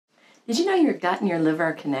Did you know your gut and your liver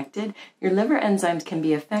are connected? Your liver enzymes can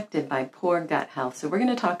be affected by poor gut health. So we're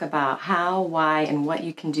going to talk about how, why, and what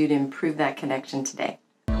you can do to improve that connection today.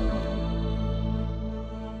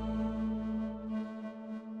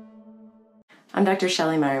 I'm Dr.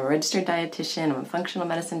 Shelley Meyer. I'm a registered dietitian, I'm a functional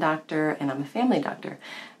medicine doctor, and I'm a family doctor.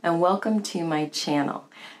 And welcome to my channel.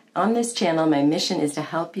 On this channel, my mission is to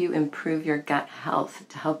help you improve your gut health,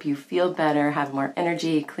 to help you feel better, have more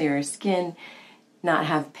energy, clearer skin, not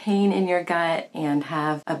have pain in your gut, and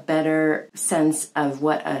have a better sense of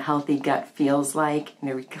what a healthy gut feels like,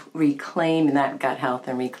 and to reclaim that gut health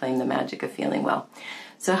and reclaim the magic of feeling well.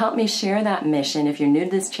 So help me share that mission. If you're new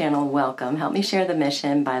to this channel, welcome. Help me share the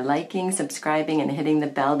mission by liking, subscribing, and hitting the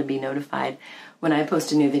bell to be notified when I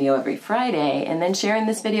post a new video every Friday, and then sharing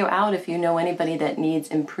this video out if you know anybody that needs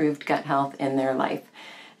improved gut health in their life.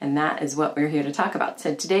 And that is what we're here to talk about.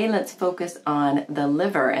 So today let's focus on the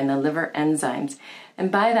liver and the liver enzymes.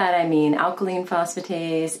 And by that I mean alkaline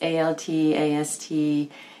phosphatase, ALT, AST,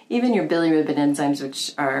 even your bilirubin enzymes,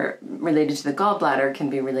 which are related to the gallbladder, can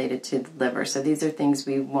be related to the liver. So these are things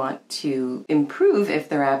we want to improve if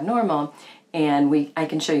they're abnormal. And I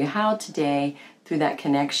can show you how today through that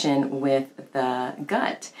connection with the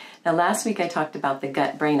gut. Now last week I talked about the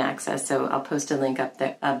gut-brain axis, so I'll post a link up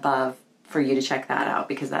there above for you to check that out,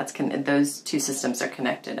 because those two systems are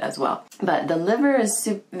connected as well. But the liver is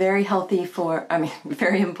very healthy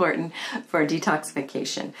very important for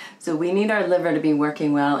detoxification. So we need our liver to be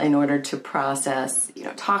working well in order to process,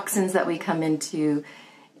 toxins that we come into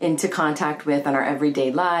contact with in our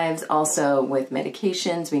everyday lives. Also with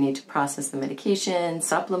medications, we need to process the medications,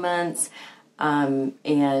 supplements,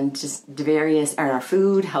 and just our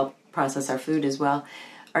food, help process our food as well.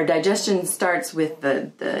 Our digestion starts with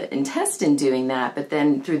the intestine doing that, but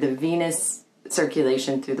then through the venous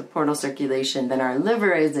circulation, through the portal circulation, then our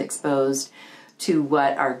liver is exposed to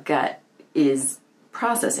what our gut is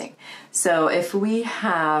processing. So if we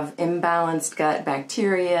have imbalanced gut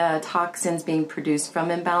bacteria, toxins being produced from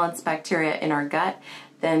imbalanced bacteria in our gut,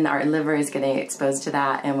 then our liver is getting exposed to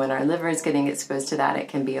that. And when our liver is getting exposed to that, it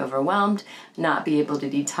can be overwhelmed, not be able to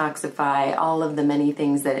detoxify all of the many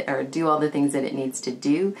things do all the things that it needs to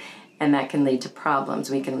do. And that can lead to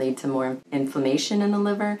problems. We can lead to more inflammation in the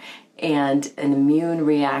liver and an immune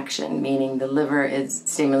reaction, meaning the liver is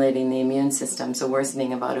stimulating the immune system. So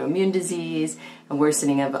worsening of autoimmune disease and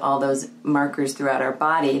worsening of all those markers throughout our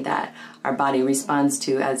body that our body responds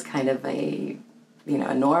to as kind of a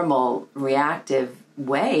normal reactive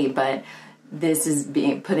way, but this is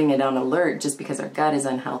putting it on alert just because our gut is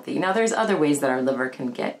unhealthy. Now there's other ways that our liver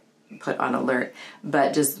can get put on alert,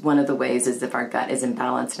 but just one of the ways is if our gut is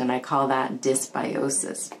imbalanced, and I call that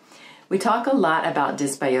dysbiosis. We talk a lot about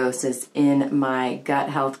dysbiosis in my gut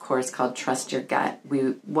health course called Trust Your Gut.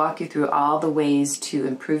 We walk you through all the ways to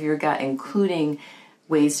improve your gut, including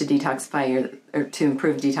ways to to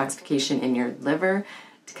improve detoxification in your liver,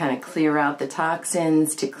 to kind of clear out the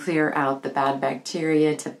toxins, to clear out the bad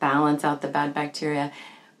bacteria, to balance out the bad bacteria.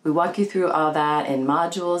 We walk you through all that in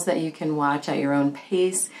modules that you can watch at your own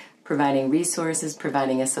pace, providing resources,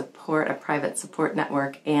 providing a private support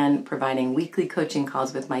network, and providing weekly coaching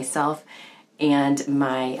calls with myself and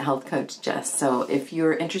my health coach, Jess. So if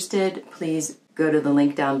you're interested, please go to the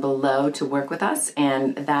link down below to work with us,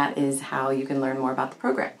 and that is how you can learn more about the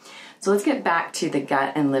program. So let's get back to the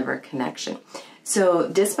gut and liver connection. So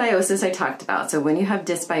dysbiosis I talked about. So when you have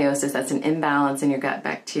dysbiosis, that's an imbalance in your gut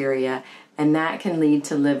bacteria, and that can lead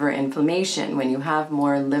to liver inflammation. When you have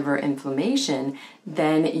more liver inflammation,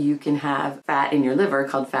 then you can have fat in your liver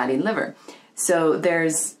called fatty liver. So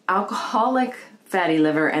there's alcoholic fatty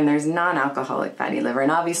liver and there's non-alcoholic fatty liver.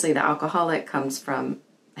 And obviously the alcoholic comes from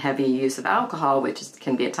heavy use of alcohol, which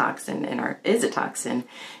can be a toxin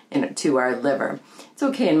to our liver. It's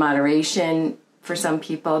okay in moderation for some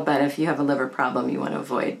people, but if you have a liver problem, you want to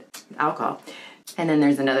avoid alcohol. And then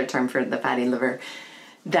there's another term for the fatty liver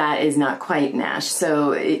that is not quite NASH.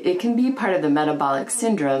 So it can be part of the metabolic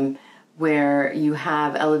syndrome where you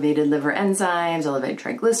have elevated liver enzymes, elevated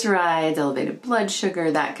triglycerides, elevated blood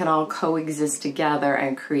sugar, that can all coexist together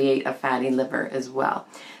and create a fatty liver as well.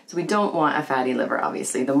 So we don't want a fatty liver,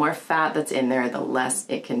 obviously. The more fat that's in there, the less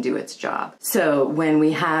it can do its job. So when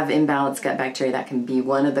we have imbalanced gut bacteria, that can be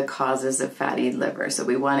one of the causes of fatty liver. So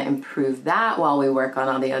we want to improve that while we work on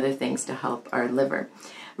all the other things to help our liver.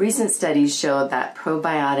 Recent studies show that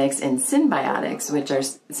probiotics and symbiotics,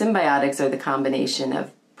 symbiotics are the combination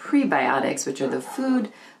of prebiotics, which are the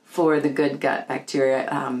food for the good gut bacteria,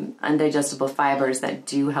 undigestible fibers that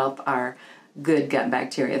do help our good gut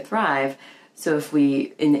bacteria thrive. So if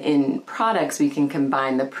we, in products, we can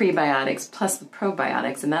combine the prebiotics plus the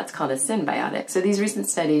probiotics, and that's called a symbiotic. So these recent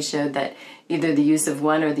studies showed that either the use of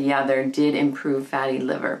one or the other did improve fatty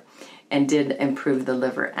liver and did improve the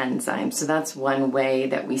liver enzymes. So that's one way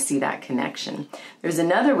that we see that connection. There's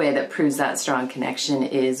another way that proves that strong connection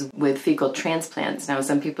is with fecal transplants. Now,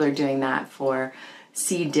 some people are doing that for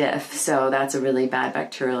C. diff, so that's a really bad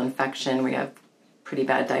bacterial infection where you have pretty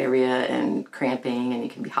bad diarrhea and cramping, and you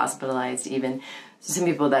can be hospitalized even. So some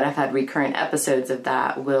people that have had recurrent episodes of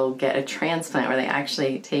that will get a transplant where they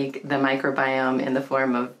actually take the microbiome in the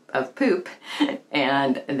form of poop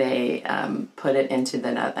and they put it into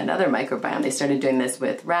another microbiome. They started doing this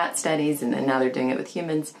with rat studies, and then now they're doing it with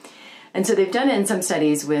humans. And so they've done it in some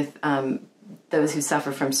studies with those who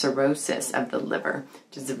suffer from cirrhosis of the liver,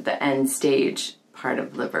 which is the end stage part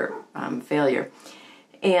of liver failure.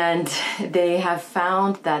 And they have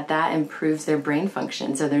found that that improves their brain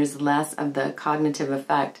function. So there's less of the cognitive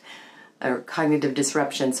effect or cognitive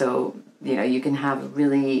disruption. So, you can have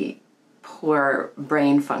really poor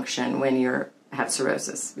brain function when you have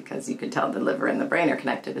cirrhosis, because you can tell the liver and the brain are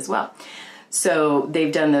connected as well. So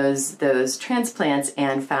they've done those transplants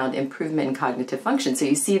and found improvement in cognitive function. So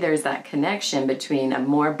you see there's that connection between a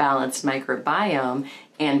more balanced microbiome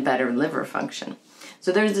and better liver function.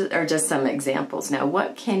 So those are just some examples. Now,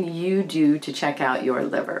 what can you do to check out your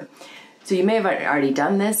liver? So you may have already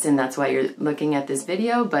done this, and that's why you're looking at this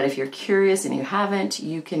video, but if you're curious and you haven't,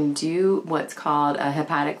 you can do what's called a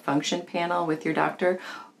hepatic function panel with your doctor,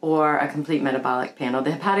 or a complete metabolic panel.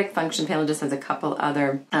 The hepatic function panel just has a couple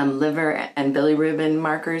other liver and bilirubin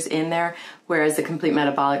markers in there, whereas the complete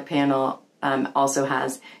metabolic panel also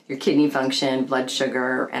has your kidney function, blood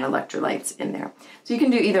sugar, and electrolytes in there. So you can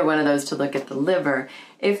do either one of those to look at the liver.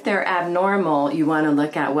 If they're abnormal, you want to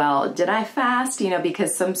look at, well, did I fast?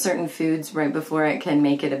 Because some certain foods right before it can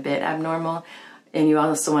make it a bit abnormal. And you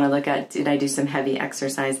also want to look at, did I do some heavy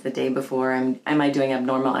exercise the day before? Am I doing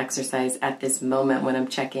abnormal exercise at this moment when I'm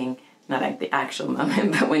checking, not at the actual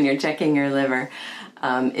moment, but when you're checking your liver?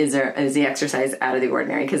 Is the exercise out of the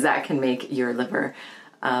ordinary? Because that can make your liver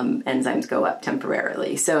enzymes go up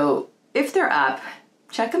temporarily. So if they're up,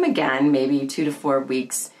 check them again, maybe 2 to 4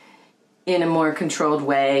 weeks in a more controlled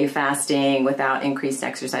way, fasting without increased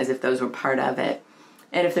exercise if those were part of it.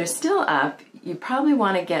 And if they're still up, you probably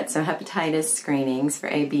want to get some hepatitis screenings for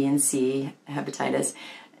A, B, and C hepatitis,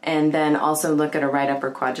 and then also look at a right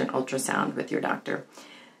upper quadrant ultrasound with your doctor.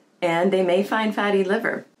 And they may find fatty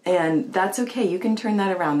liver, and that's okay. You can turn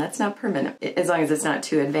that around. That's not permanent, as long as it's not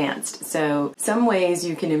too advanced. So some ways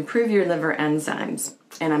you can improve your liver enzymes,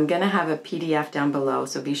 and I'm going to have a PDF down below,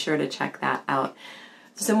 so be sure to check that out.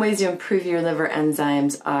 Some ways to improve your liver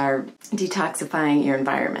enzymes are detoxifying your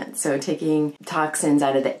environment. So taking toxins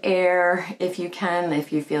out of the air if you can,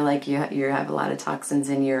 if you feel like you have a lot of toxins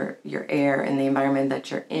in your air and the environment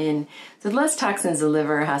that you're in. So the less toxins the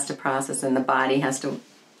liver has to process and the body has to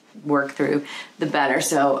work through, the better.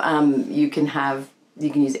 So you can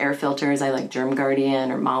use air filters. I like Germ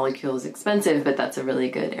Guardian or Molecules. Expensive, but that's a really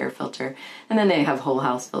good air filter. And then they have whole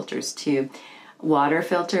house filters too. Water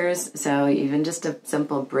filters, so even just a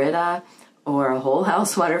simple Brita or a whole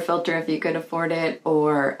house water filter if you could afford it,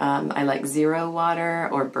 or I like Zero Water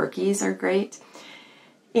or Berkey's are great.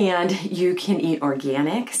 And you can eat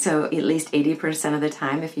organic, so at least 80% of the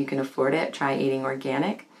time, if you can afford it, try eating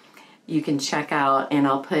organic. You can check out, and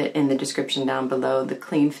I'll put in the description down below, the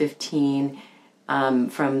Clean 15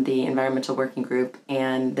 from the Environmental Working Group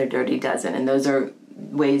and their Dirty Dozen. And those are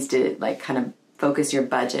ways to kind of focus your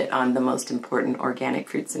budget on the most important organic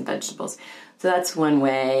fruits and vegetables. So that's one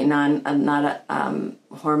way, not having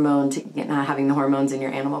the hormones in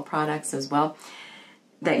your animal products as well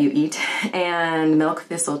that you eat. And milk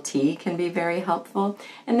thistle tea can be very helpful.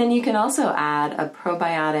 And then you can also add a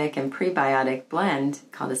probiotic and prebiotic blend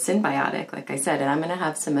called a symbiotic, like I said. And I'm going to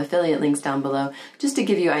have some affiliate links down below just to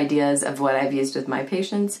give you ideas of what I've used with my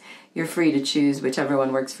patients. You're free to choose whichever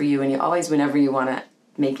one works for you. And you always, whenever you want to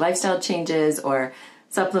make lifestyle changes or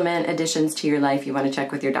supplement additions to your life, you want to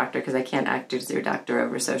check with your doctor, because I can't act as your doctor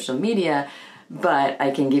over social media, but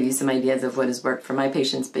I can give you some ideas of what has worked for my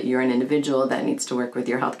patients, but you're an individual that needs to work with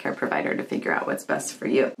your healthcare provider to figure out what's best for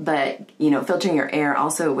you. But, filtering your air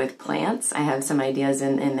also with plants. I have some ideas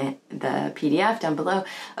in the PDF down below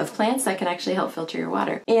of plants that can actually help filter your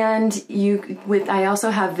water. And I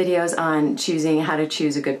also have videos on how to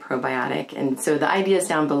choose a good probiotic. And so the ideas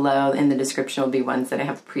down below in the description will be ones that I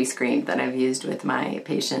have pre-screened that I've used with my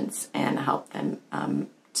patients and help them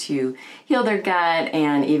to heal their gut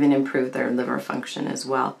and even improve their liver function as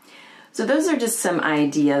well. So those are just some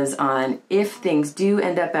ideas on if things do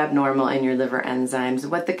end up abnormal in your liver enzymes,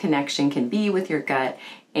 what the connection can be with your gut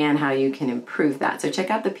and how you can improve that. So check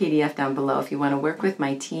out the PDF down below if you want to work with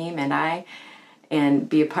my team and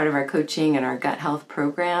be a part of our coaching and our gut health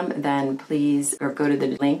program, then please go to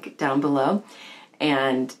the link down below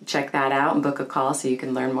and check that out and book a call so you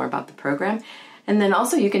can learn more about the program. And then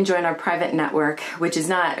also you can join our private network, which is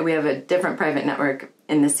not, we have a different private network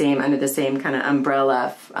under the same kind of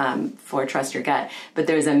umbrella for Trust Your Gut, but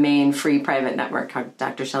there's a main free private network called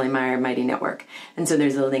Dr. Shelley Meyer Mighty Network. And so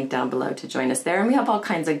there's a link down below to join us there. And we have all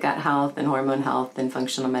kinds of gut health and hormone health and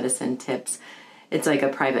functional medicine tips. It's like a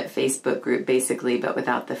private Facebook group basically, but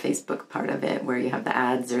without the Facebook part of it where you have the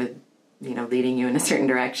ads or, leading you in a certain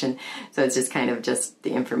direction. So it's just kind of just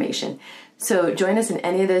the information. So join us in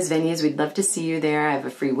any of those venues. We'd love to see you there. I have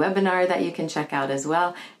a free webinar that you can check out as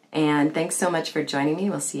well. And thanks so much for joining me.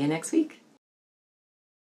 We'll see you next week.